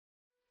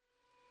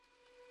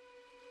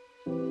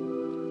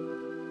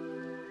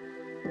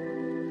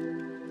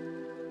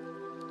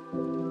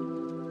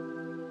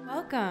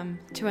Welcome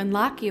to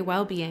Unlock Your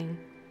Wellbeing,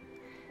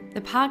 the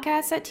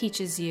podcast that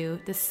teaches you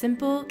the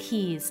simple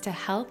keys to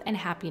health and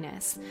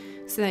happiness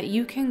so that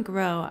you can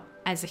grow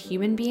as a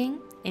human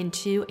being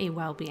into a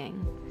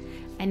well-being.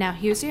 And now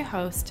here's your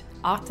host,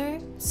 author,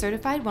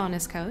 certified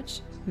wellness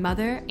coach,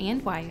 mother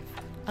and wife,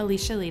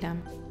 Alicia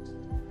Leadham.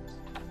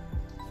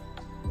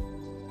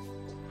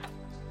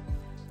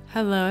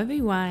 Hello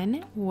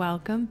everyone,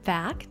 welcome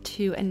back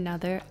to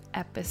another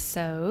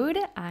episode.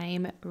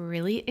 I'm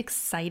really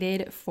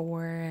excited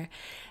for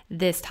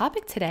this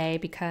topic today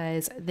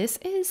because this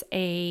is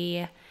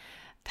a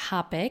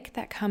topic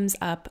that comes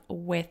up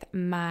with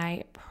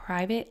my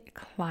private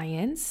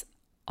clients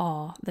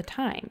all the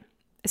time,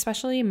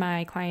 especially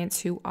my clients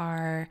who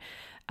are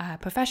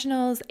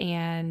professionals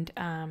and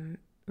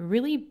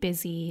really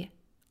busy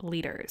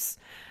leaders.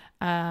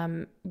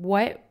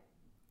 What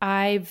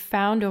I've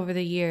found over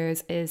the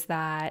years is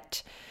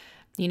that,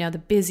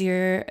 the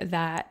busier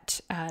that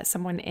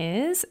someone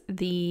is,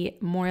 the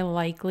more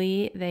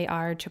likely they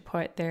are to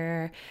put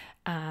their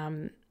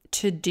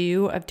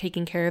to-do of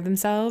taking care of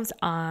themselves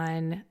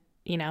on,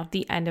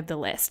 the end of the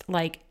list.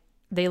 Like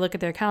they look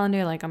at their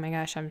calendar like, oh my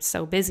gosh, I'm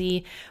so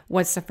busy.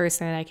 What's the first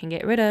thing that I can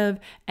get rid of?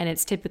 And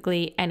it's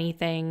typically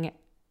anything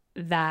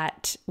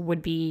that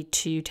would be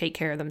to take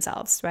care of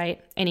themselves,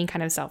 right? Any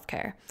kind of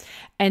self-care.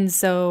 And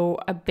so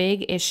a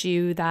big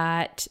issue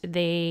that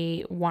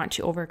they want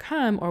to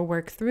overcome or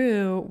work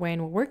through when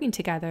we're working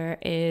together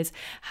is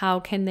how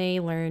can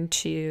they learn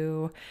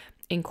to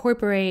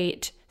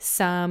incorporate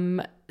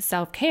some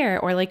self-care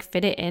or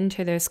fit it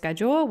into their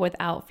schedule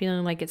without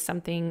feeling like it's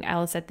something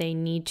else that they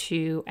need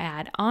to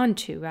add on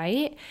to,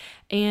 right?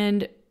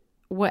 And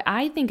what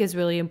I think is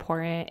really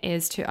important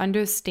is to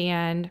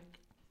understand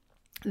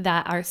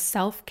that our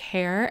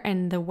self-care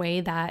and the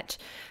way that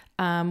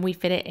we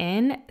fit it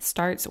in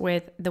starts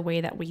with the way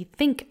that we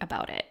think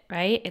about it,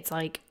 right? It's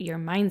like your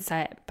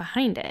mindset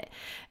behind it.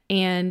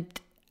 And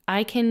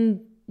I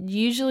can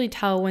usually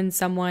tell when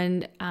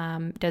someone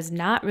does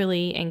not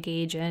really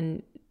engage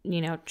in,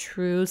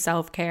 true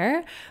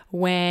self-care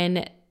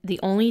when the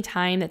only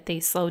time that they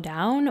slow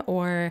down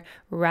or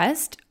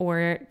rest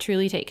or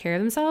truly take care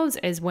of themselves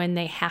is when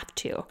they have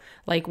to,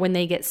 like when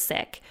they get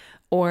sick,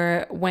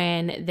 or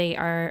when they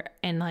are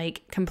in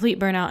complete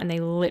burnout and they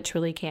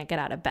literally can't get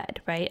out of bed,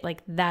 right?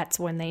 That's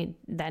when they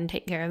then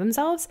take care of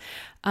themselves.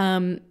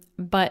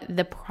 But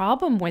the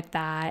problem with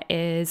that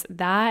is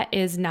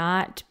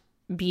not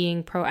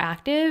being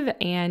proactive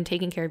and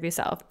taking care of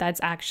yourself.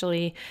 That's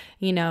actually,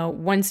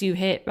 once you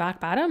hit rock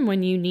bottom,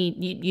 when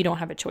you don't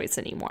have a choice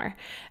anymore.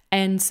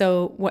 And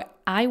so what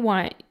I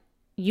want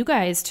you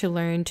guys to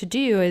learn to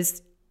do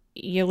is,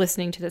 you're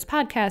listening to this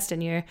podcast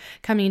and you're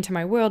coming into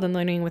my world and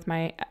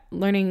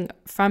learning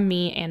from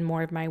me and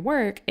more of my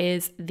work,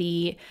 is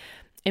the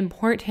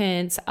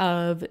importance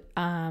of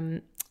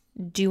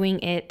doing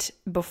it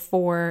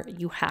before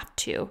you have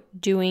to,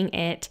 doing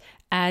it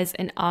as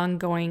an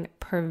ongoing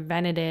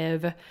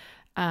preventative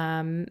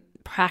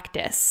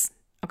practice.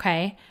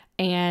 Okay.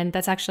 And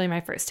that's actually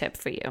my first tip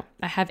for you.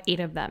 I have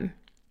 8 of them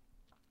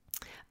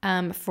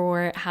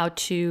for how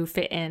to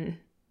fit in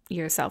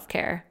your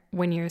self-care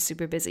when you're a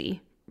super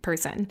busy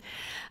person.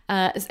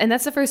 And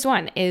that's the first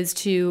one, is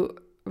to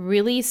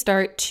really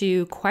start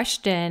to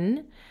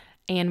question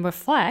and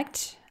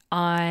reflect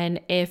on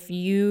if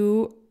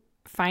you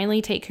finally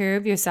take care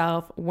of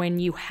yourself when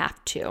you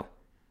have to,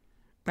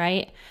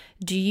 right?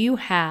 Do you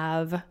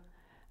have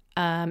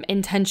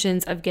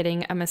intentions of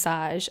getting a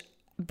massage,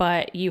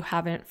 but you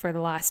haven't for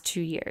the last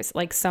 2 years?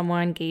 Like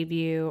someone gave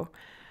you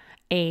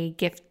a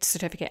gift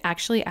certificate.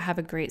 Actually, I have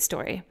a great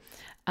story.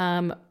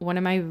 One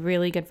of my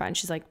really good friends,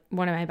 she's like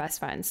one of my best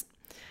friends.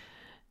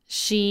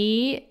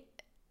 She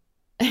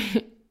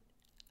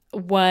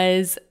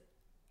was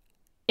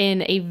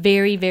in a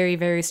very, very,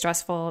 very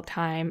stressful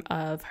time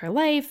of her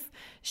life.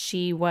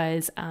 She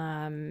was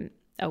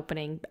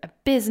opening a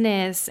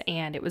business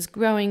and it was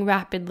growing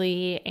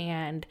rapidly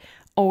and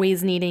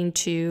always needing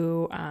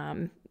to,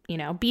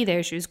 be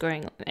there. She was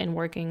growing and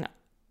working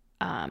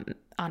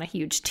on a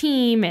huge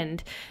team,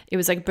 and it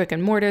was like brick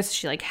and mortar, so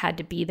she had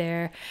to be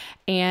there.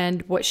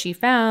 And what she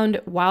found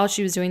while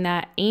she was doing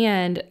that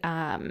and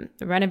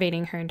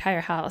renovating her entire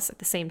house at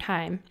the same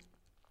time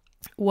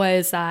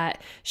was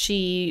that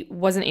she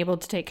wasn't able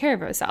to take care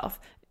of herself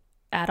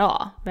at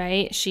all,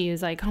 right? She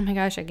was like, oh my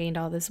gosh, I gained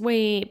all this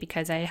weight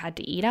because I had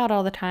to eat out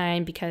all the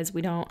time because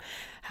we don't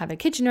have a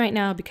kitchen right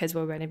now because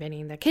we're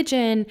renovating the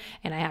kitchen,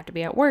 and I have to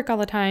be at work all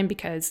the time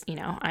because,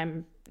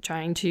 I'm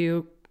trying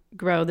to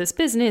grow this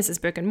business, this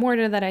brick and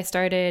mortar that I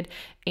started,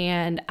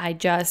 and I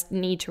just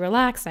need to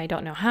relax and I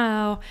don't know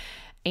how.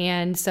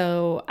 And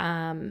so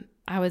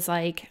I was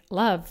like,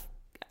 love,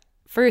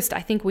 first,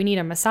 I think we need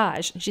a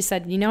massage. And she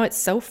said, it's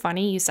so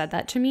funny you said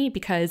that to me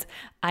because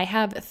I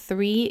have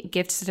 3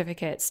 gift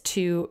certificates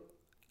to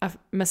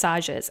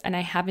massages and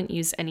I haven't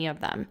used any of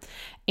them.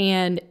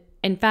 And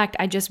in fact,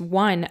 I just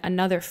won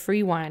another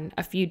free one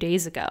a few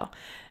days ago.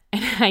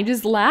 And I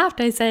just laughed.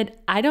 I said,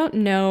 I don't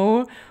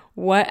know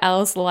what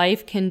else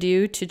life can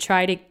do to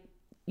try to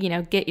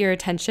get your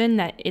attention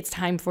that it's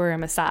time for a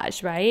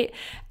massage, right?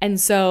 And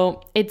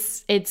so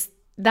it's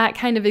that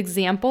kind of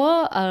example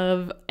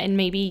of, and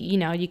maybe,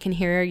 you can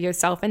hear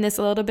yourself in this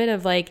a little bit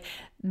of like,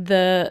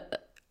 the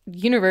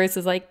universe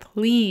is like,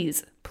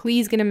 please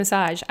get a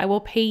massage. I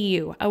will pay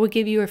you. I will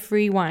give you a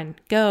free one.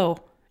 Go.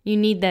 You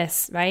need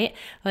this, right?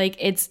 Like,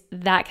 it's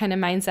that kind of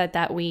mindset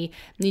that we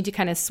need to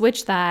kind of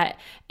switch that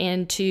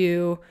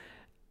into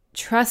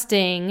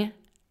trusting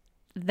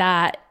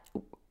that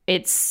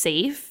it's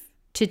safe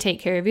to take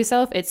care of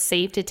yourself. It's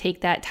safe to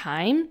take that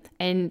time.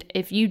 And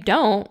if you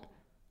don't,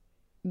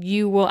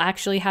 you will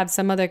actually have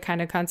some other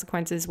kind of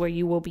consequences where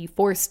you will be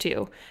forced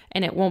to,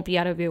 and it won't be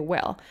out of your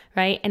will,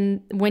 right?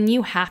 And when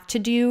you have to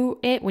do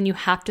it, when you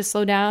have to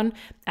slow down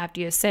after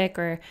you're sick,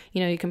 or,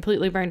 you're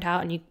completely burnt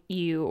out and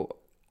you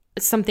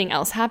something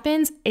else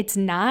happens, it's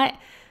not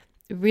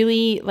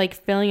really like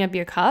filling up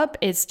your cup.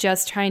 It's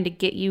just trying to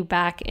get you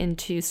back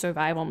into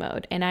survival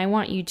mode. And I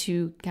want you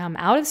to come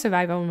out of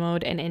survival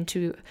mode and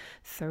into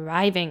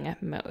thriving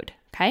mode.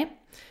 Okay.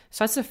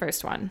 So that's the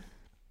first one.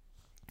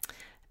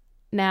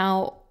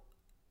 Now,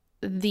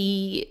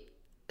 the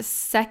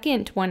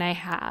second one I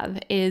have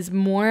is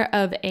more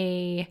of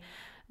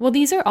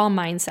these are all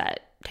mindset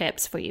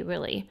tips for you,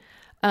 really.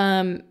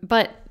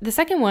 But the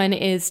second one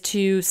is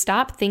to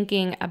stop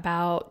thinking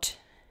about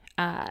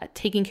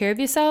taking care of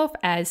yourself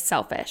as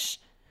selfish.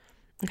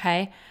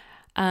 Okay.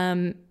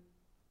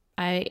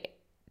 I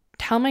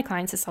tell my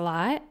clients this a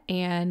lot,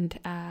 and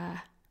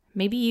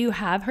maybe you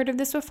have heard of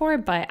this before,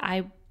 but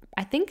I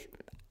think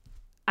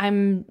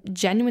I'm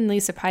genuinely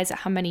surprised at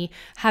how many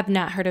have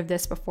not heard of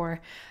this before.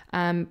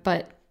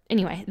 But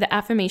anyway, the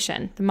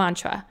affirmation, the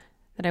mantra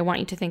that I want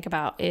you to think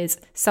about is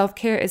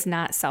self-care is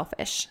not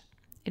selfish.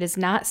 It is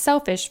not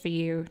selfish for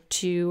you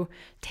to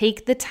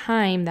take the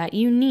time that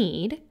you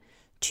need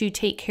to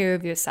take care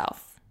of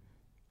yourself.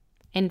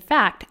 In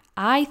fact,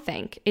 I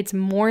think it's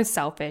more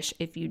selfish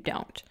if you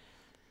don't.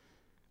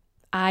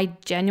 I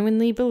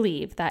genuinely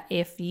believe that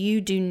if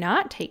you do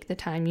not take the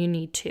time you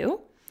need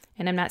to,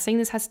 and I'm not saying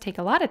this has to take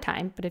a lot of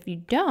time, but if you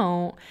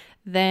don't,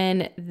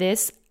 then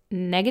this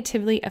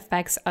negatively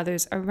affects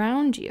others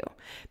around you.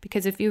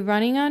 Because if you're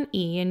running on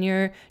E and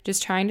you're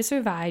just trying to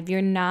survive,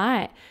 you're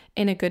not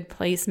in a good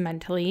place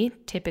mentally,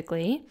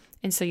 typically.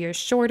 And so you're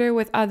shorter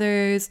with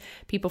others.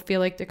 People feel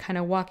like they're kind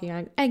of walking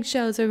on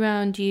eggshells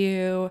around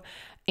you,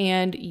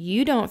 and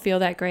you don't feel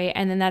that great.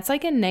 And then that's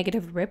like a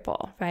negative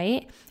ripple,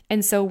 right?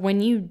 And so when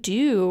you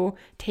do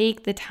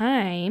take the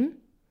time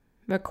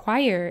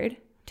required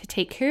to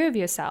take care of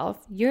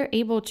yourself, you're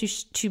able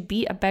to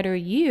be a better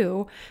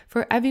you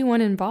for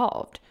everyone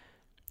involved.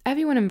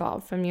 Everyone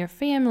involved, from your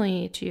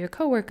family to your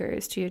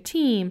coworkers, to your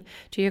team,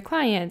 to your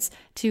clients,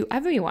 to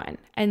everyone.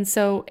 And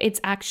so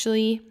it's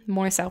actually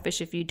more selfish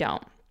if you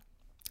don't.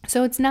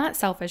 So it's not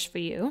selfish for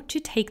you to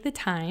take the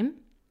time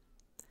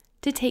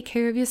to take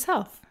care of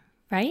yourself,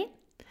 right?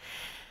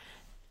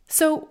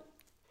 So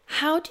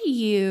how do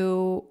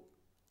you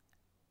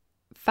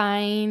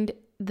find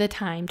the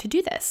time to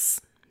do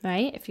this?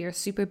 Right? If you're a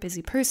super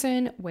busy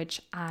person,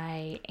 which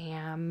I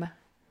am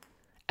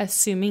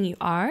assuming you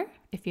are,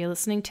 if you're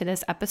listening to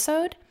this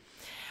episode,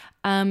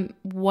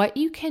 what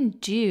you can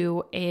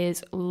do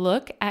is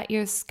look at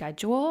your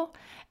schedule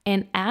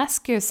and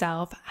ask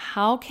yourself,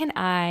 how can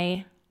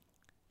I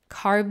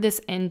carve this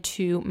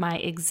into my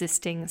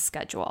existing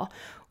schedule?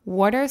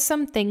 What are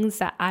some things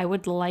that I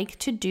would like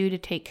to do to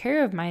take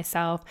care of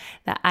myself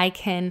that I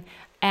can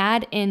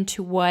add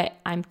into what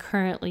I'm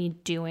currently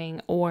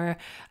doing, or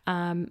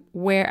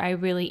where I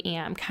really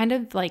am? Kind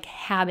of like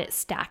habit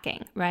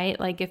stacking, right?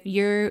 Like if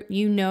you're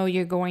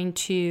going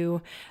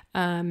to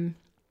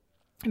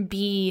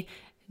be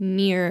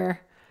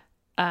near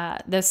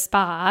the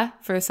spa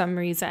for some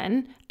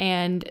reason,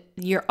 and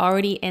you're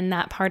already in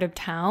that part of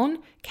town,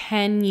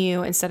 can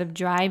you, instead of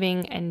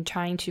driving and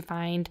trying to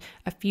find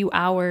a few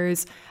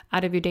hours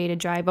out of your day to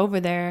drive over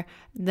there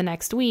the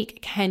next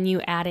week, can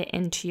you add it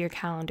into your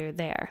calendar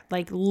there?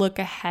 Like, look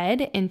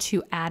ahead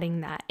into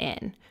adding that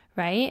in,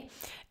 right?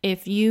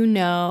 If you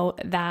know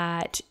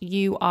that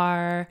you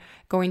are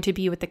going to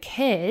be with the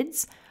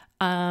kids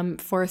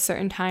for a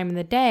certain time in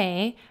the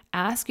day,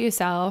 ask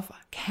yourself,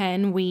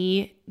 can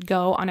we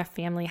go on a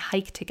family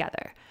hike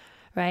together,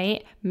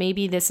 right?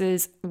 Maybe this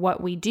is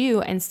what we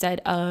do instead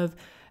of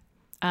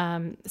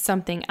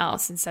something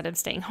else. Instead of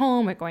staying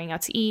home or going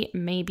out to eat,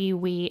 maybe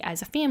we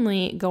as a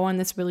family go on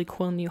this really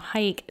cool new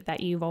hike that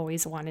you've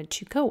always wanted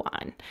to go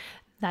on.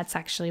 That's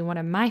actually one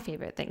of my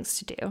favorite things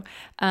to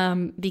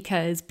do,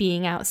 because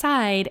being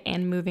outside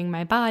and moving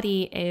my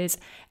body is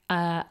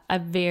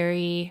a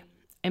very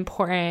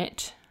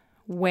important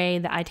way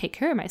that I take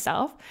care of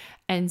myself.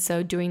 And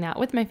so doing that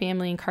with my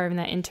family and carving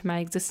that into my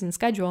existing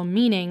schedule,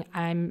 meaning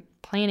I'm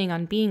planning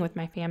on being with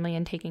my family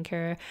and taking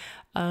care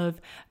of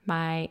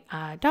my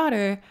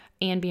daughter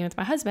and being with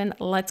my husband,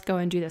 let's go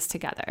and do this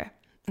together.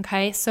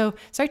 Okay, so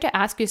start to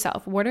ask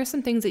yourself, what are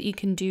some things that you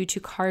can do to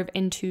carve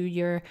into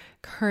your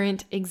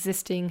current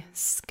existing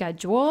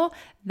schedule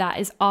that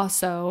is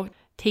also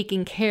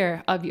taking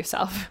care of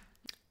yourself?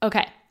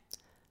 Okay,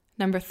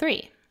 number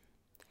 3,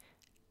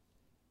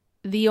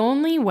 The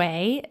only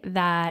way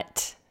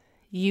that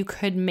you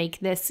could make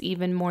this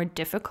even more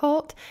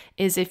difficult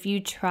is if you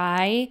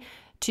try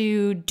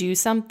to do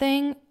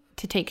something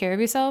to take care of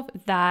yourself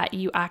that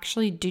you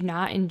actually do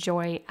not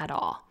enjoy at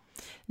all.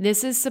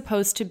 This is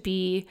supposed to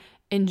be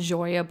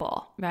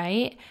enjoyable,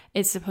 right?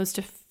 It's supposed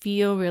to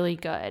feel really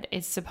good.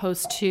 It's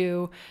supposed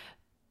to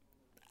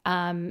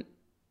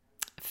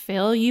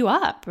fill you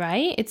up,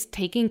 right? It's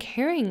taking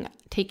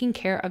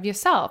care of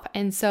yourself.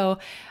 And so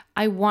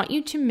I want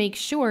you to make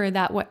sure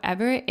that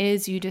whatever it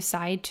is you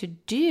decide to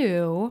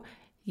do,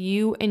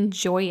 you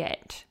enjoy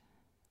it.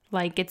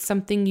 Like it's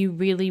something you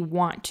really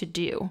want to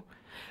do.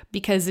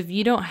 Because if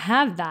you don't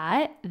have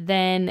that,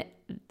 then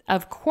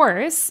of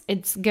course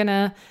it's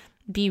gonna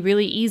be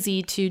really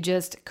easy to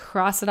just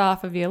cross it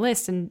off of your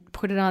list and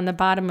put it on the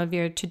bottom of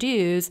your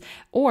to-dos,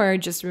 or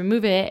just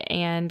remove it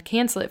and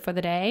cancel it for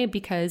the day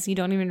because you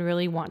don't even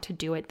really want to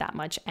do it that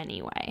much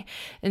anyway.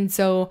 And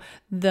so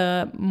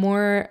the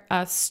more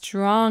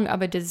strong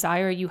of a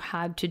desire you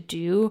have to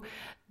do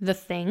the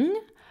thing,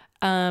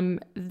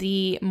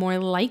 the more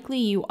likely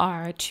you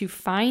are to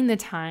find the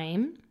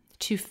time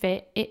to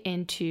fit it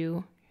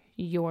into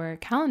your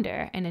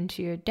calendar and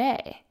into your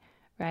day,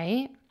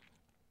 right?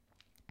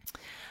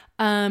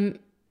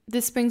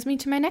 This brings me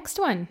to my next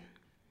one.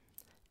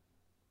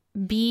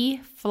 Be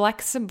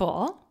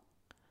flexible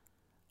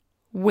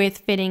with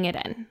fitting it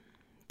in.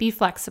 Be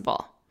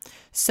flexible.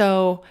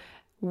 So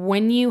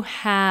when you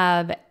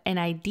have an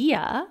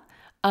idea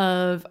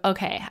of,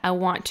 okay, I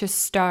want to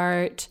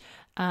start,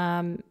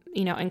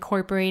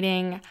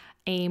 incorporating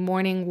a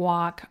morning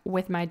walk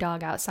with my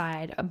dog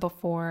outside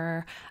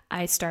before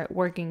I start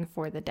working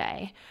for the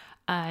day.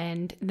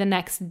 And the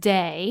next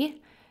day,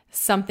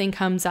 something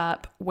comes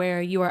up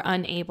where you are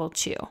unable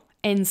to.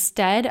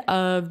 Instead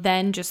of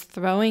then just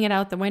throwing it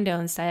out the window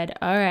and said,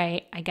 all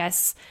right, I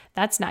guess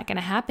that's not going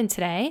to happen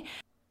today,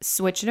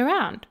 switch it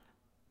around.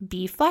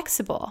 Be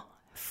flexible.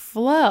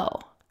 Flow.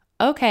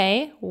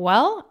 Okay,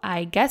 well,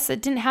 I guess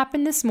it didn't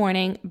happen this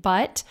morning,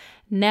 but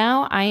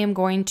now I am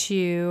going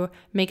to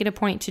make it a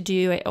point to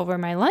do it over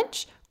my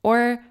lunch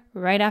or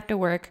right after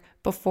work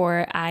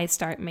before I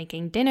start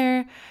making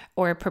dinner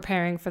or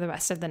preparing for the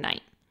rest of the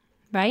night,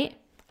 right?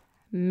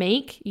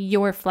 Make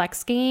your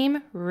flex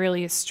game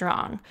really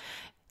strong.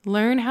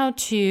 Learn how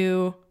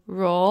to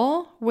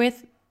roll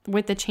with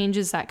the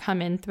changes that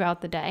come in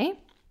throughout the day,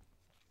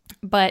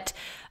 but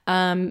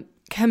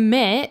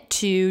commit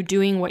to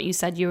doing what you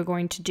said you were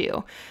going to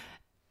do,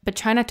 but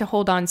try not to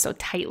hold on so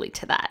tightly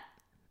to that,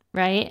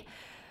 right?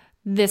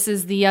 This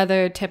is the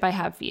other tip I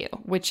have for you,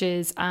 which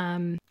is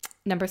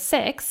number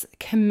 6,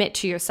 commit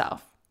to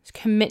yourself.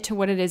 Commit to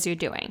what it is you're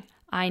doing.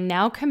 I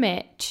now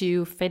commit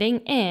to fitting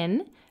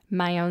in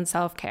my own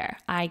self-care.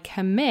 I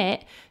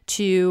commit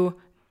to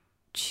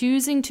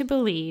choosing to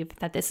believe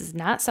that this is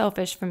not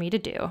selfish for me to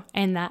do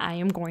and that I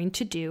am going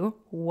to do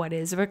what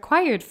is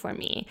required for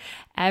me.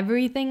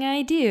 Everything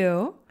I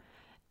do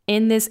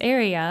in this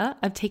area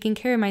of taking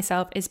care of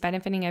myself is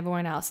benefiting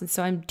everyone else. And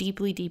so I'm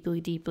deeply,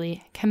 deeply,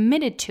 deeply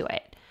committed to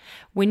it.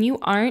 When you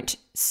aren't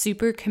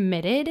super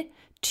committed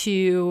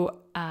to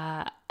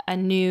a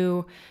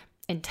new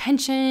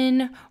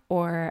intention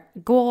or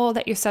goal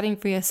that you're setting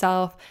for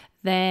yourself,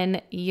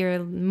 then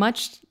you're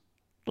much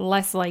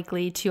less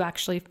likely to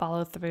actually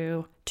follow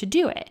through to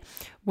do it.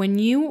 When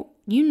you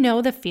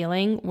know the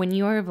feeling when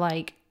you are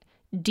like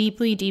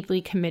deeply,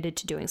 deeply committed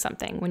to doing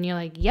something, when you're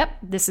like, yep,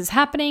 this is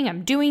happening,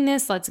 I'm doing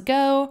this, let's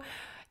go.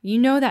 You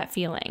know that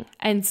feeling.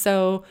 And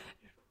so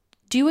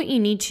do what you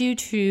need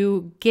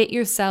to get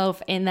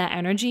yourself in that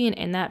energy and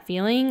in that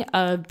feeling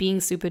of being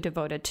super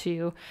devoted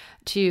to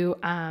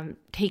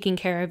taking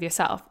care of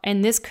yourself.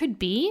 And this could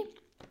be,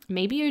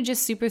 maybe you're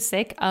just super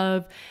sick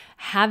of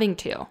having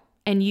to,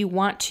 and you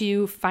want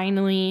to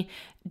finally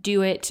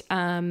do it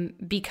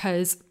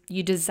because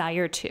you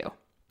desire to,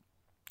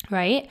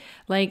 right?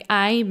 Like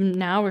I'm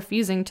now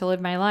refusing to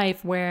live my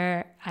life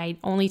where I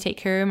only take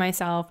care of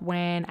myself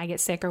when I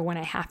get sick or when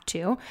I have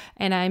to,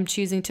 and I'm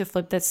choosing to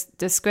flip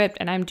the script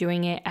and I'm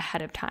doing it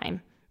ahead of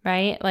time,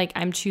 right? Like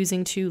I'm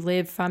choosing to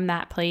live from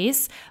that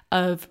place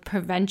of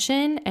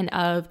prevention and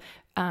of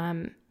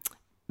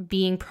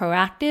being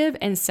proactive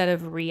instead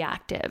of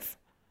reactive.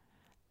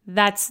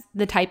 That's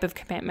the type of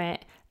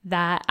commitment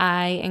that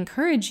I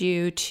encourage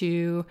you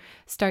to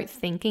start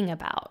thinking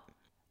about.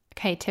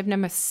 Okay, tip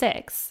number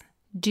 6,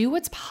 do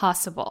what's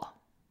possible.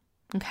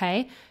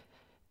 Okay?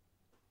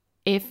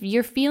 If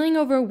you're feeling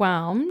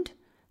overwhelmed,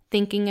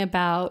 thinking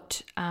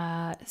about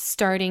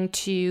starting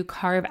to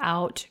carve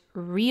out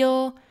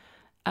real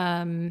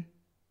time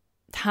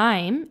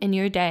in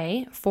your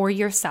day for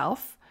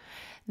yourself,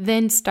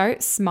 then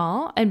start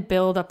small and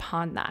build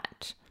upon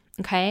that.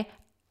 Okay?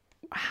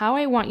 How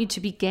I want you to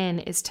begin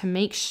is to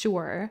make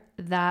sure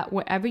that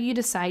whatever you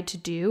decide to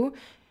do,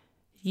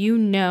 you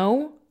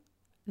know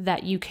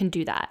that you can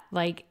do that.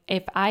 Like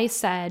if I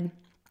said,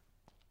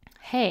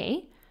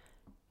 hey,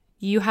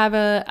 you have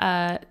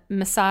a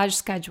massage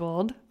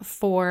scheduled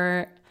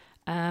for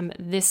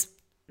this,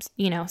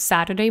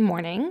 Saturday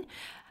morning,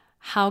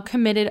 How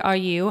committed are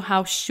you?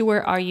 How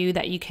sure are you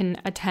that you can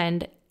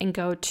attend and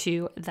go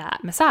to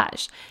that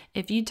massage?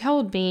 If you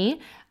told me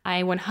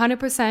I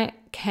 100%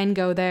 can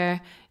go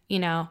there,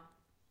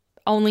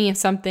 only if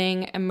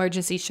something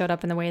emergency showed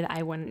up in the way that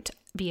I wouldn't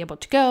be able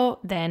to go,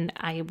 then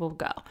I will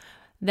go.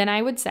 Then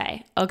I would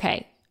say,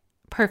 okay,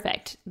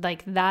 perfect.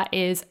 Like that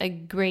is a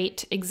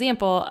great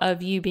example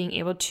of you being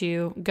able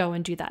to go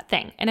and do that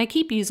thing. And I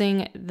keep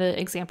using the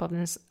example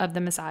of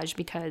the massage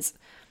because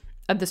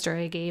of the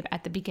story I gave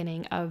at the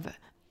beginning of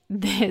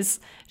this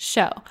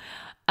show.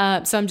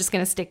 So I'm just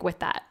going to stick with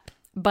that.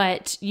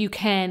 But you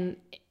can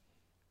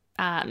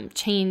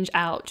change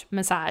out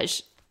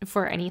massage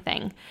for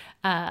anything,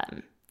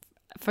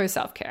 for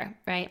self-care,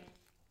 right?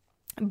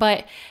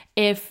 But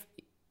if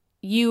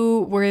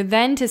you were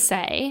then to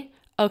say,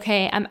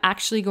 okay, I'm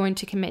actually going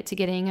to commit to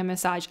getting a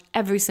massage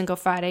every single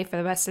Friday for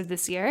the rest of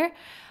this year,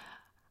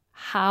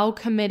 how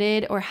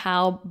committed or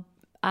how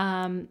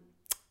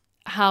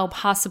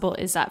possible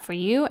is that for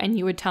you? And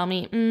you would tell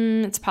me,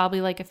 it's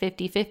probably like a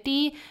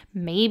 50-50.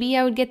 Maybe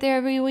I would get there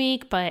every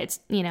week, but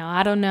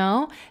I don't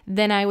know.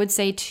 Then I would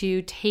say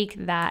to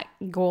take that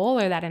goal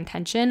or that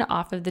intention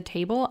off of the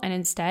table and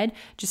instead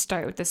just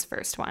start with this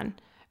first one,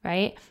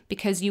 right?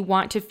 Because you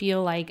want to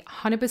feel like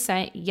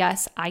 100%,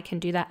 yes, I can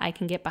do that. I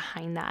can get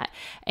behind that.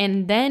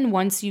 And then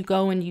once you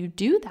go and you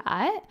do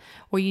that,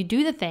 or you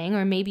do the thing,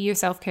 or maybe your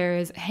self-care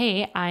is,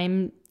 hey,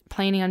 I'm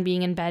planning on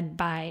being in bed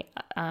by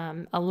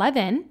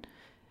 11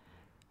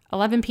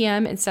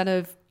 p.m. instead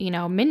of,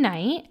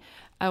 midnight,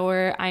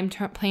 or I'm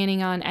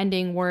planning on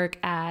ending work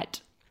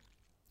at,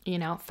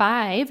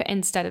 5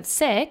 instead of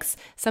 6,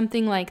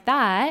 something like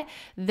that,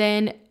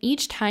 then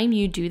each time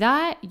you do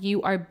that,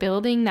 you are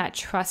building that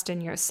trust in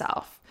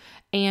yourself.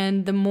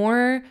 And the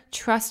more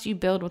trust you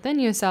build within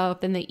yourself,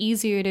 then the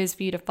easier it is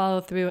for you to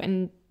follow through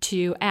and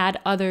to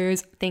add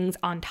things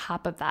on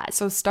top of that.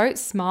 So start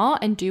small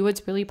and do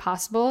what's really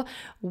possible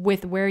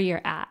with where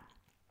you're at.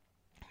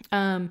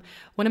 One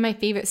of my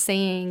favorite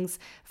sayings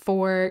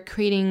for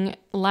creating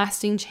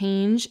lasting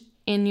change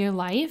in your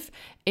life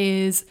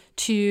is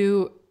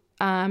to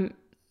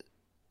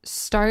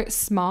start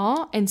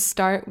small and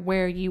start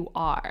where you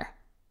are,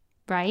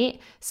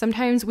 right?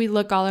 Sometimes we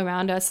look all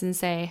around us and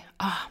say,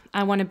 oh,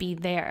 I want to be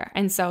there.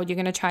 And so you're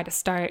going to try to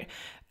start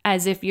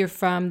as if you're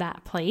from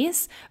that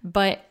place,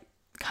 but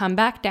come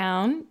back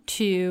down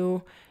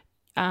to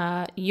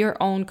your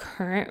own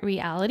current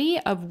reality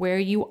of where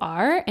you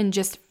are and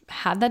just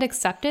have that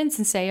acceptance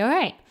and say, all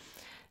right,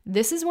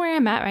 this is where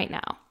I'm at right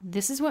now.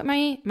 This is what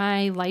my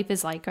life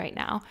is like right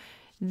now.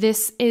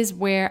 This is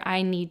where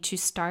I need to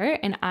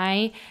start, and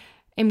I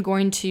am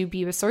going to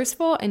be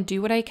resourceful and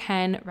do what I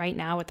can right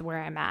now with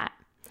where I'm at.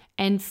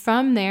 And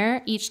from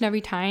there, each and every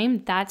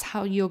time, that's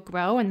how you'll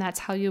grow, and that's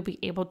how you'll be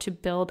able to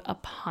build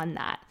upon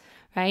that,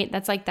 right?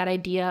 That's like that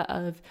idea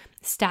of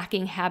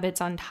stacking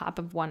habits on top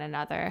of one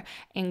another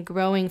and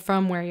growing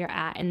from where you're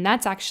at. And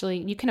that's actually,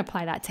 you can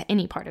apply that to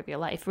any part of your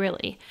life,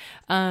 really.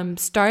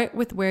 Start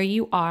with where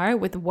you are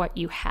with what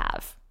you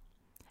have.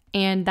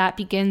 And that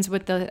begins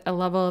with a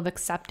level of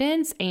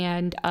acceptance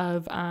and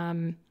of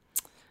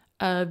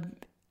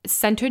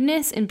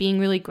centeredness and being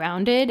really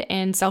grounded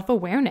and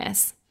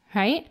self-awareness,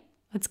 right?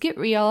 Let's get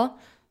real.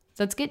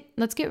 Let's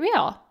get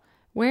real.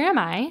 Where am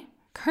I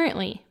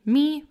currently?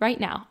 Me right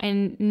now.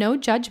 And no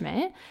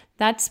judgment.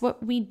 That's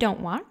what we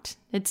don't want.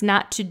 It's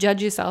not to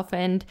judge yourself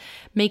and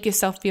make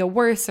yourself feel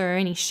worse or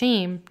any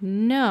shame.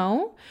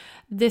 No,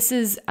 this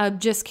is of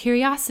just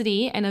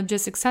curiosity and of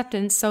just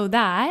acceptance so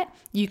that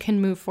you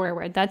can move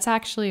forward. That's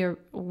actually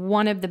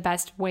one of the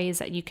best ways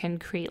that you can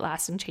create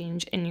lasting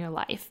change in your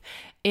life,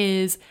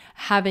 is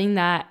having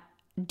that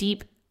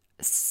deep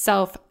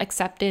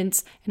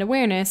self-acceptance and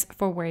awareness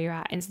for where you're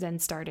at and then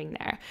starting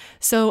there.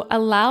 So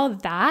allow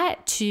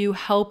that to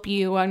help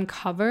you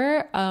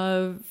uncover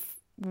of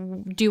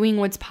doing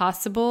what's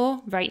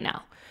possible right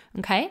now,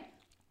 okay?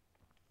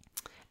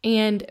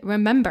 And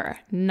remember,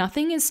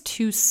 nothing is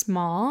too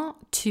small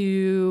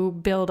to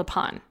build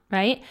upon,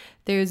 right?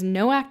 There's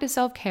no act of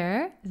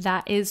self-care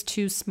that is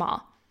too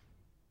small.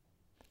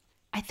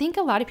 I think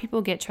a lot of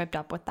people get tripped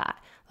up with that.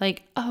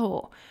 Like,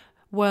 oh,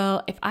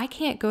 well, if I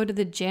can't go to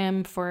the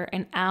gym for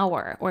an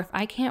hour, or if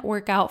I can't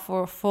work out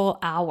for a full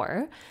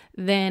hour,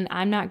 then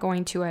I'm not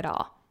going to at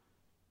all.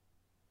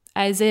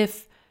 As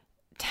if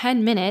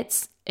 10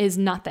 minutes is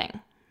nothing,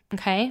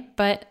 okay?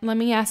 But let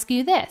me ask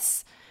you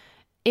this.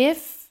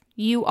 If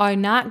you are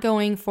not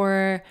going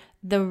for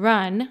the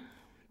run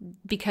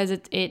because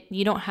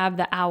you don't have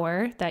the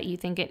hour that you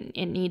think it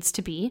needs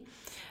to be,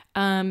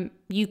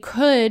 you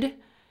could,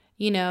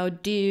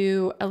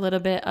 do a little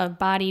bit of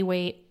body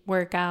weight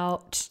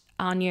workout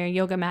on your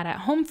yoga mat at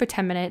home for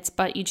 10 minutes,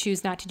 but you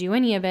choose not to do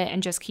any of it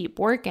and just keep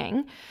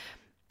working.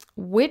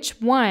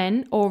 Which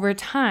one over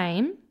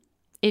time,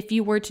 if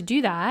you were to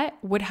do that,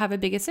 would have a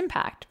biggest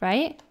impact,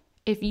 right?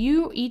 If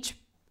you each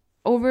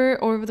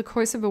over the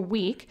course of a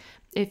week,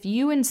 if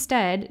you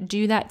instead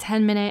do that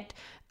 10-minute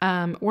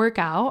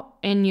workout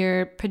in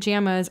your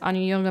pajamas on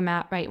your yoga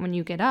mat right when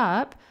you get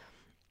up,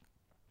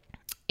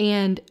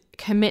 and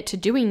commit to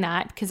doing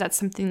that, because that's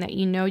something that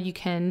you know you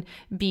can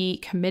be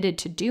committed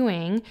to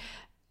doing,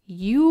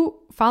 you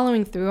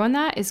following through on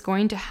that is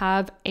going to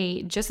have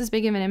a just as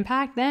big of an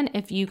impact than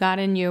if you got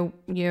in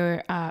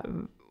your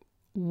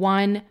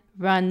one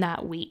run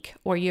that week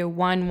or your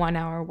 1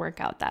 hour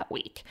workout that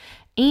week.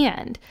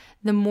 And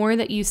the more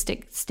that you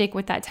stick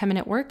with that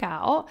 10-minute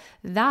workout,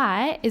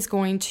 that is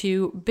going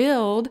to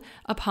build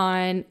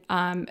upon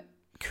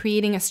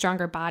creating a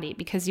stronger body,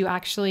 because you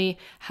actually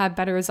have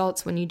better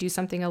results when you do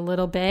something a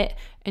little bit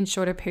in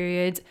shorter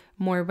periods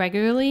more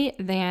regularly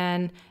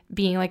than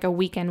being like a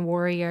weekend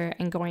warrior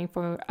and going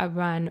for a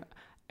run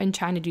and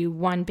trying to do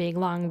one big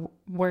long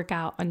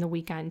workout on the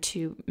weekend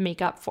to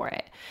make up for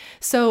it.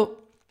 So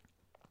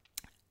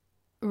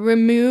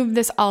remove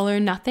this all or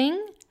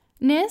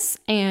nothingness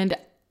and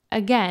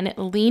again,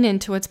 lean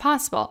into what's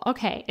possible.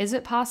 Okay, is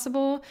it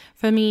possible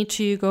for me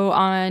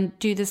to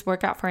do this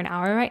workout for an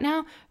hour right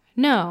now?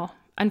 No,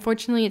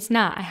 unfortunately it's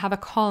not. I have a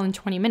call in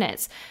 20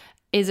 minutes.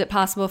 Is it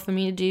possible for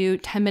me to do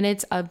 10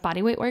 minutes of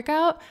bodyweight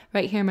workout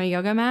right here on my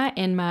yoga mat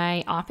in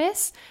my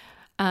office?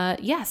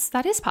 Yes,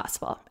 that is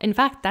possible. In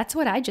fact, that's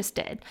what I just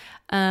did.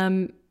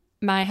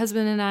 My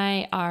husband and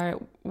I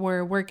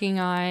were working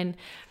on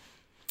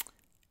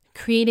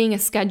creating a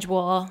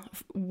schedule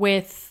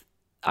with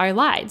our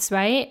lives,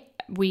 right?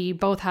 We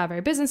both have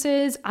our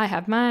businesses. I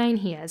have mine,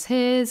 he has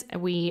his.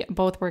 We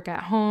both work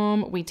at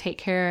home. We take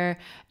care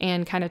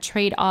and kind of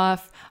trade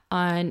off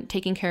on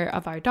taking care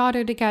of our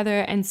daughter together.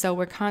 And so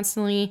we're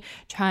constantly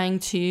trying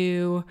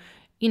to,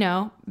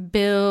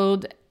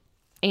 build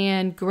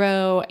and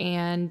grow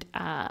and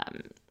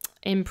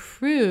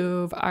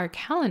improve our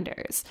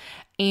calendars.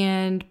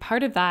 And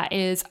part of that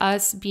is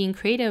us being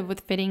creative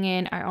with fitting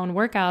in our own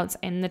workouts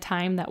in the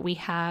time that we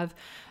have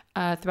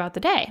throughout the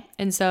day.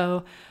 And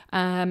so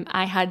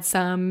I had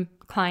some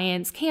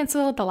clients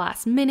cancel at the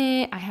last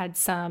minute. I had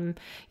some,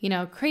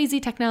 crazy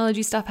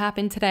technology stuff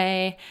happen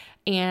today,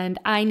 and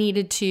I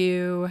needed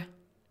to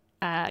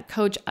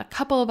coach a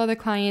couple of other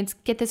clients,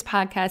 get this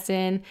podcast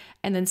in,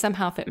 and then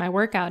somehow fit my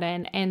workout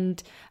in.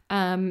 And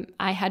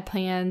I had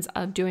plans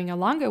of doing a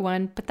longer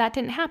one, but that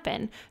didn't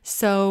happen.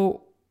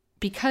 So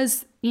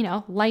because,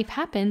 life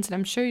happens, and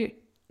I'm sure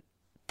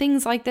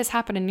things like this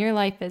happen in your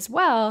life as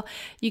well,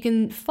 you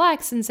can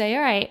flex and say,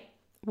 all right,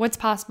 what's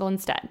possible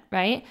instead,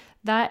 right?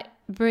 That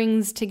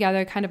brings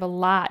together kind of a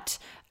lot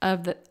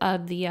of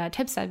the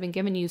tips that I've been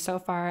giving you so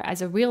far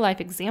as a real life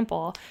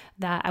example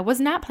that I was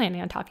not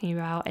planning on talking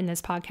about in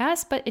this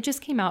podcast, but it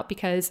just came out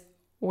because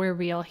we're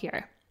real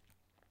here.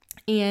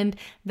 And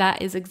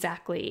that is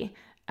exactly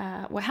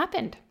what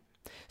happened.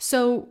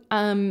 So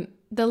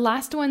the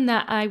last one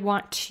that I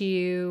want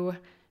to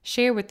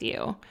share with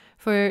you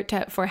for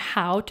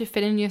how to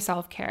fit in your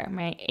self-care,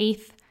 my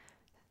 8th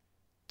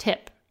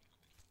tip,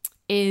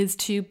 is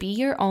to be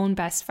your own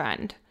best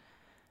friend.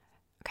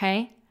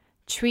 Okay?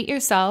 Treat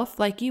yourself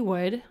like you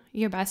would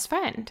your best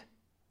friend.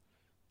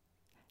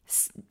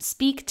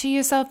 Speak to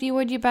yourself you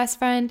would your best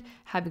friend.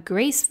 Have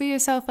grace for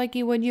yourself like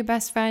you would your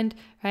best friend,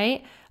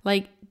 right?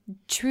 Like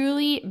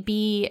truly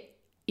be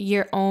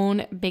your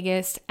own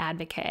biggest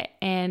advocate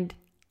and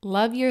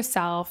love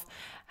yourself.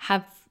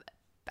 Have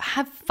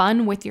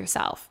fun with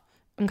yourself,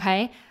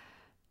 okay?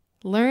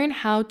 Learn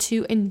how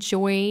to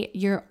enjoy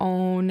your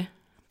own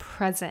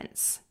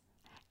presence.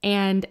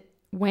 And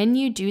when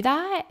you do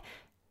that,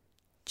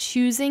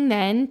 choosing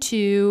then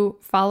to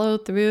follow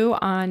through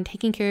on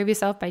taking care of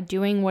yourself by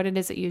doing what it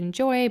is that you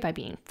enjoy, by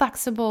being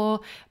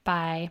flexible,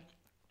 by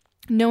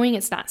knowing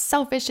it's not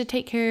selfish to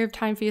take care of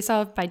time for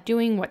yourself, by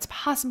doing what's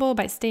possible,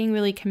 by staying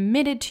really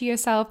committed to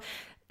yourself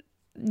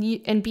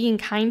and being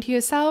kind to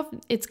yourself,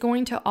 it's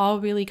going to all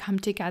really come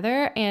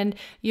together, and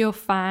you'll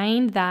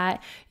find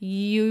that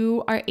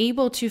you are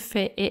able to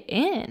fit it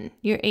in.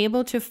 You're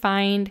able to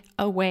find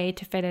a way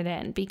to fit it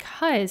in,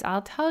 because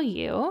I'll tell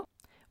you,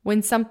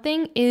 when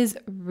something is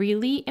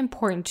really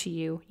important to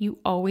you, you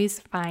always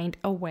find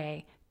a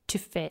way to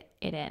fit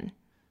it in.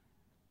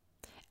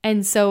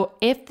 And so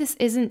if this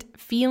isn't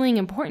feeling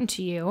important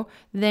to you,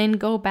 then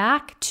go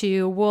back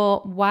to,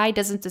 well, why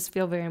doesn't this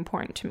feel very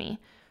important to me?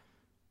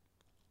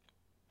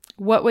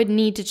 What would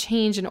need to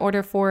change in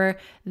order for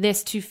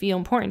this to feel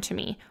important to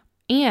me?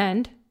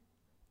 And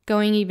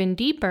going even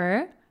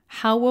deeper,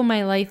 how will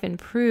my life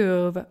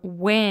improve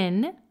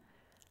when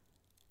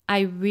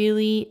I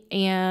really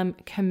am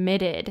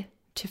committed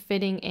to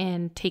fitting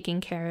in,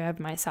 taking care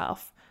of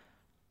myself?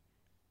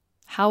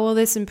 How will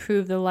this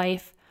improve the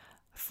life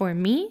for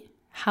me?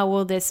 How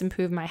will this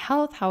improve my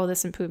health? How will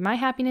this improve my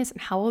happiness?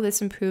 And how will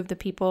this improve the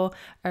people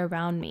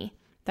around me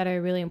that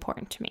are really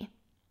important to me?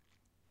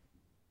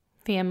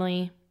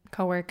 Family,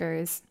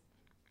 coworkers,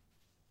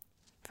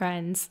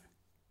 friends,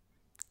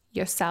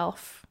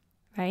 yourself,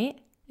 right?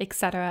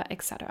 Etc.,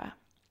 etc.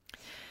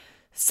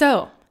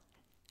 So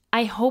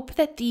I hope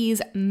that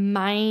these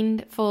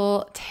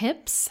mindful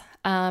tips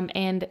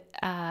and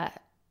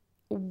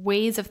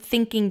ways of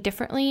thinking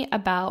differently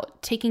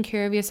about taking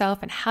care of yourself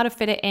and how to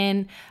fit it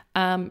in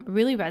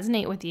really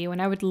resonate with you.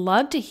 And I would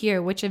love to hear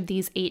which of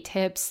these 8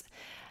 tips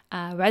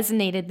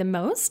resonated the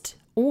most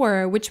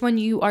or which one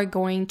you are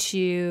going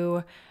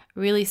to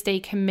really stay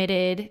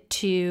committed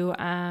to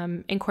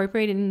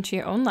incorporate it into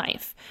your own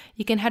life.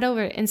 You can head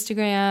over to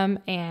Instagram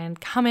and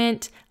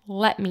comment,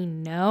 let me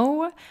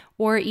know,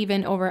 or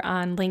even over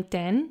on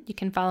LinkedIn. You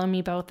can follow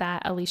me both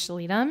at Alicia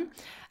Leadham,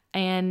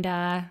 and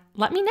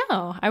let me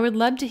know. I would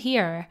love to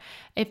hear.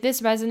 If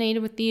this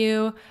resonated with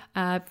you,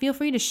 feel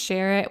free to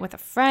share it with a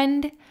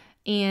friend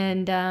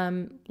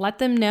and let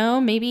them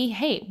know maybe,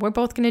 hey, we're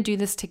both going to do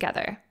this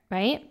together,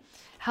 right?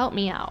 Help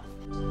me out.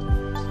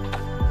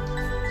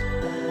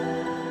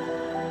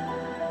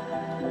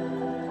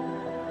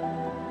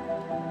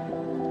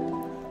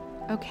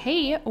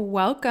 Okay,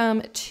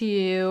 welcome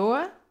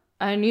to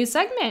a new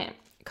segment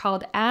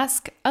called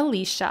Ask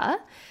Alicia.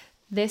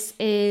 This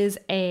is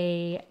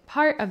a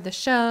part of the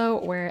show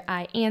where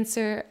I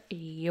answer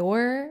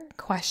your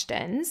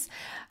questions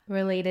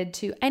related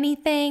to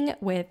anything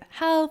with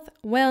health,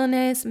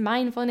 wellness,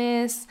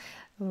 mindfulness,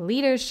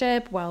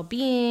 leadership,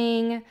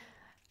 well-being,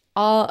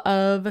 all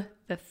of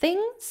the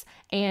things.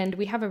 And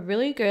we have a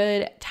really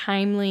good,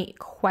 timely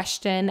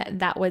question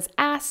that was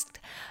asked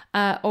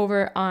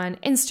over on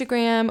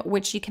Instagram,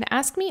 which you can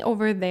ask me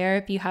over there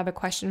if you have a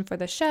question for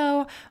the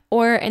show,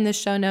 or in the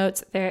show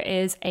notes, there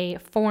is a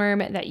form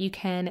that you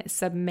can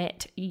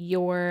submit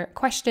your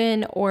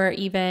question or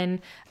even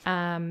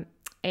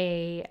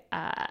a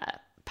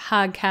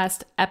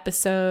podcast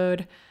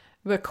episode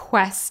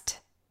request,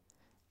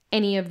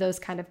 any of those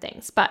kind of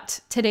things.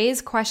 But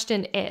today's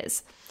question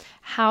is,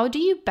 how do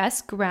you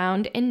best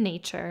ground in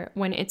nature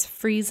when it's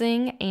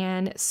freezing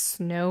and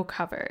snow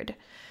covered?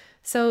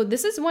 So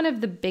this is one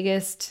of the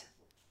biggest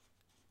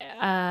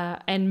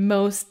and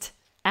most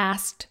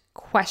asked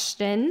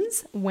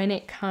questions when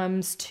it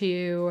comes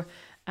to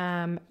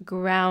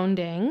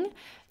grounding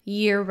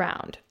year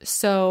round.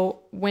 So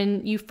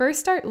when you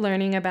first start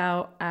learning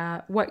about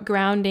what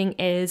grounding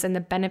is and the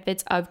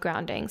benefits of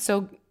grounding.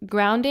 So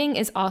grounding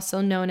is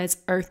also known as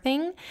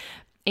earthing.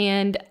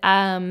 And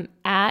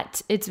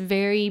at its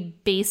very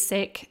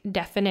basic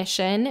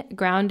definition,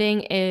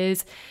 grounding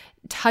is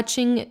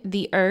touching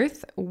the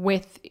earth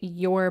with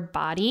your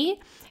body,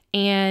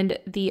 and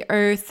the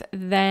earth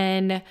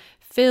then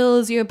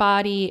fills your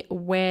body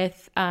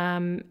with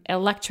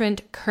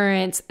electric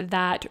currents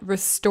that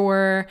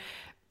restore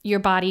your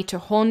body to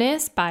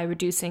wholeness by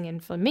reducing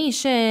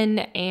inflammation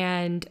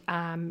and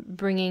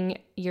bringing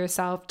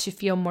yourself to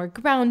feel more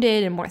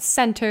grounded and more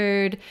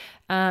centered.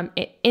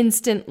 It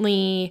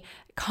instantly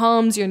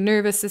calms your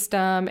nervous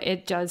system.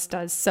 It just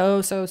does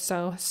so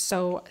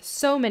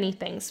many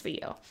things for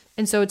you.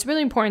 And so it's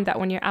really important that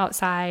when you're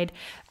outside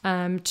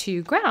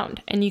to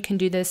ground, and you can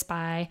do this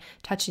by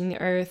touching the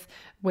earth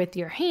with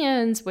your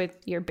hands, with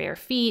your bare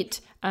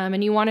feet,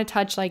 and you want to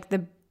touch like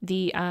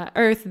the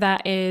earth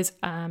that is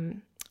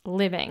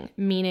living,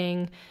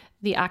 meaning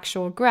the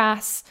actual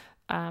grass,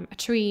 a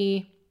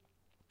tree,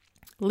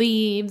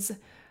 leaves,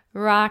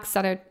 rocks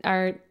that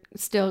are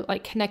still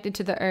like connected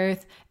to the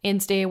earth,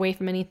 and stay away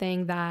from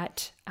anything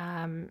that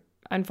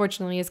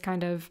unfortunately is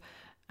kind of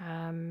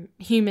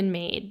human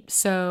made.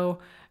 So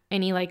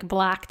any like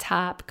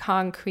blacktop,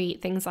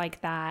 concrete, things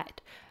like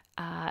that,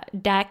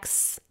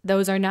 decks,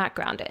 those are not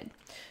grounded.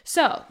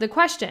 So the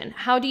question,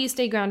 how do you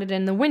stay grounded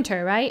in the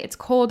winter, right? It's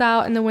cold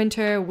out in the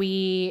winter.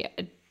 We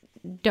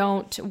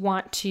don't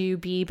want to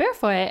be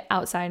barefoot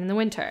outside in the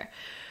winter.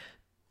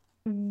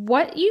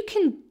 What you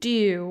can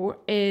do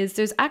is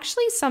there's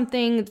actually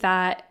something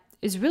that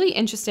is really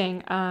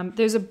interesting.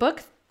 There's a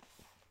book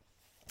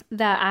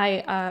that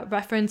I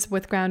reference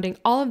with grounding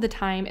all of the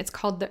time. It's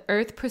called The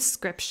Earth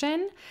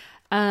Prescription.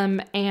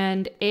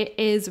 And it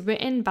is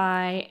written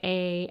by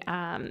a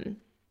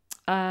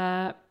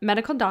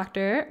medical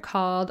doctor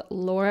called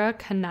Laura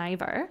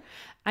Kniver.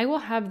 I will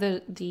have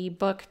the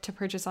book to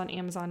purchase on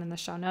Amazon in the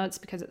show notes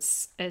because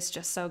it's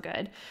just so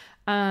good.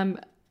 And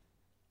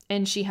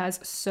she has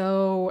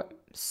so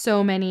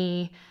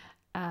many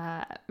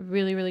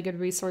really, really good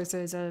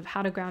resources of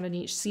how to ground in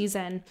each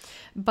season.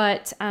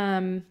 But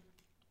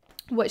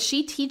what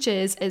she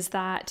teaches is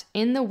that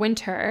in the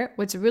winter,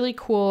 what's really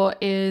cool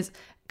is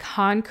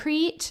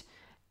concrete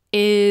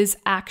is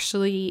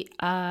actually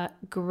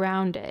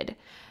grounded.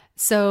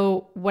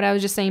 So what I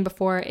was just saying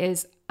before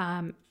is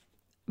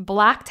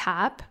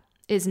blacktop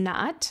is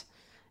not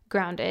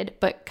grounded,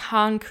 but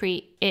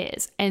concrete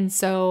is. And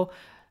so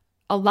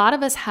a lot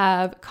of us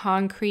have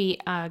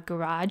concrete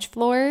garage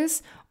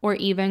floors, or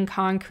even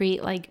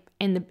concrete like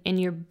in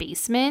your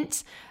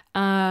basement,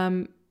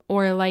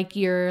 or like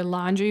your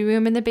laundry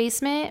room in the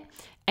basement.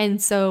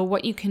 And so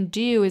what you can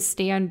do is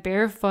stand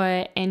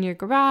barefoot in your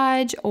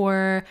garage,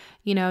 or,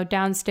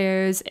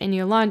 downstairs in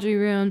your laundry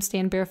room,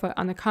 stand barefoot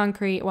on the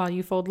concrete while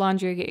you fold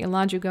laundry or get your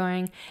laundry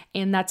going.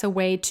 And that's a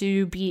way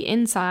to be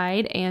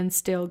inside and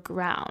still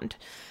ground.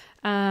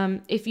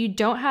 If you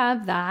don't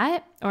have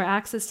that or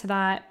access to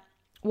that,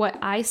 what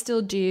I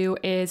still do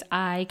is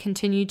I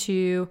continue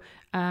to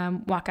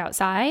walk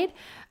outside,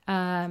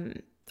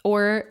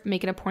 or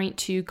make it a point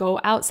to go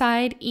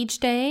outside each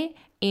day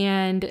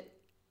and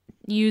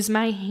use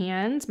my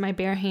hands, my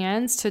bare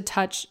hands, to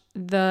touch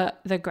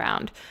the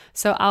ground.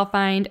 So I'll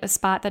find a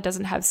spot that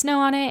doesn't have snow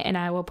on it and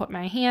I will put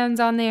my hands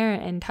on there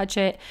and touch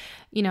it,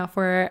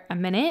 for a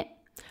minute.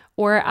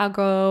 Or I'll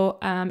go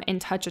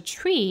and touch a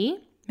tree,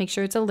 make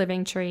sure it's a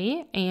living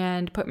tree,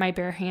 and put my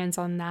bare hands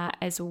on that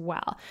as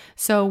well.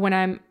 So when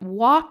I'm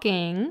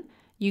walking,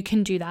 you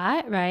can do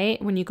that,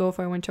 right? When you go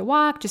for a winter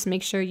walk, just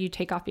make sure you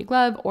take off your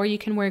glove, or you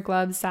can wear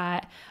gloves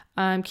that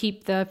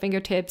keep the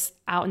fingertips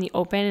out in the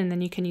open, and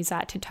then you can use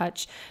that to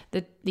touch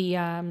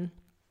the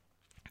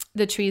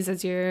trees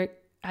as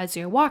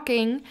you're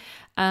walking.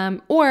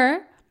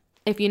 Or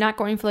if you're not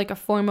going for like a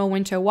formal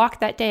winter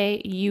walk that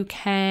day, you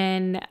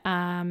can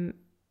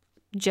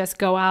just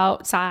go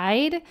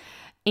outside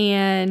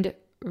and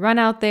run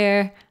out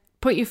there,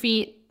 put your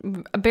feet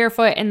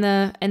barefoot in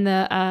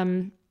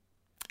the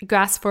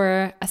grass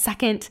for a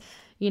second,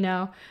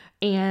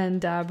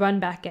 and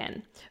run back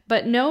in.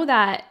 But know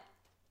that,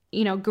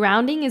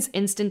 grounding is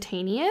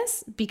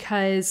instantaneous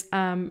because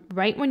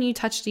right when you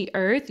touch the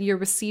earth, you're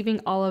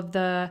receiving all of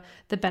the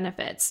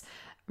benefits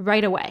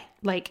right away,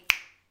 like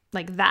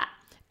that.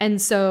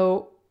 And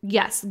so,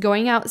 yes,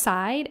 going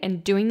outside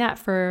and doing that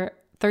for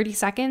 30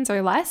 seconds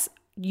or less,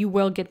 you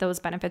will get those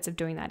benefits of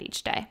doing that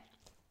each day.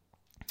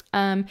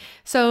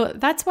 So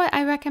that's what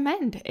I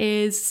recommend,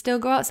 is still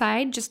go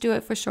outside, just do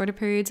it for shorter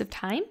periods of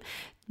time.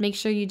 Make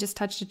sure you just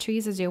touch the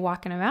trees as you're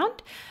walking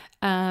around.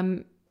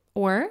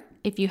 Or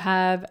if you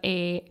have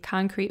a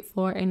concrete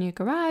floor in your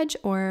garage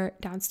or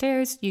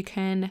downstairs, you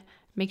can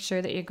make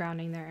sure that you're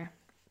grounding there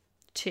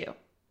too.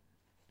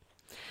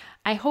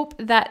 I hope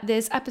that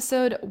this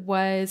episode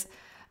was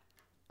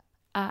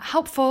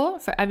helpful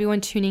for everyone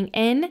tuning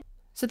in.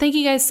 So thank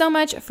you guys so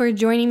much for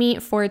joining me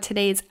for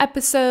today's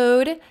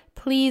episode.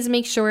 Please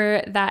make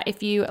sure that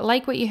if you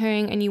like what you're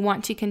hearing and you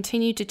want to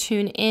continue to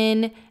tune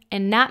in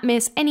and not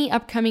miss any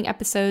upcoming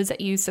episodes,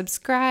 that you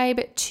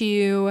subscribe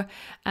to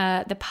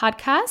the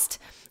podcast.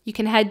 You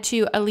can head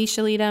to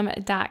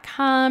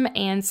AliciaLeadham.com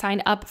and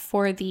sign up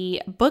for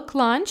the book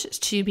launch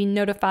to be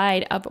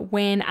notified of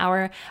when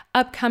our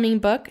upcoming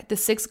book, The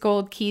 6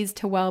 Gold Keys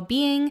to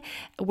Wellbeing,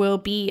 will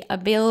be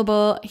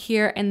available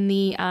here in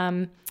the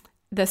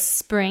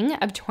spring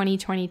of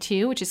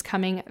 2022, which is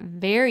coming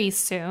very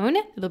soon.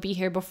 It'll be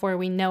here before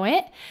we know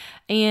it.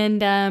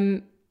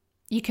 And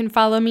you can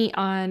follow me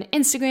on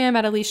Instagram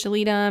at Alicia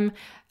Leadham,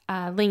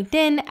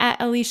 LinkedIn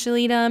at Alicia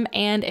Leadham.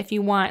 And if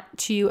you want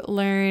to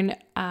learn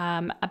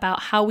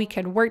about how we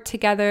could work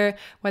together,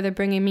 whether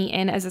bringing me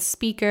in as a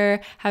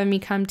speaker, having me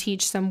come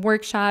teach some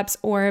workshops,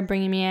 or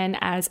bringing me in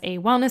as a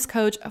wellness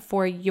coach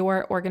for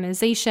your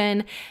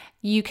organization,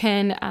 you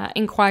can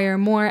inquire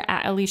more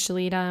at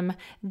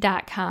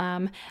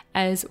AliciaLeadham.com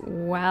as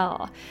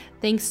well.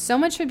 Thanks so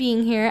much for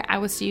being here. I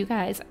will see you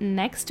guys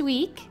next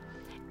week,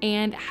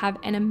 and have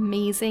an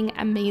amazing,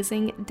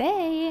 amazing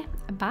day.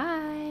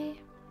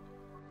 Bye.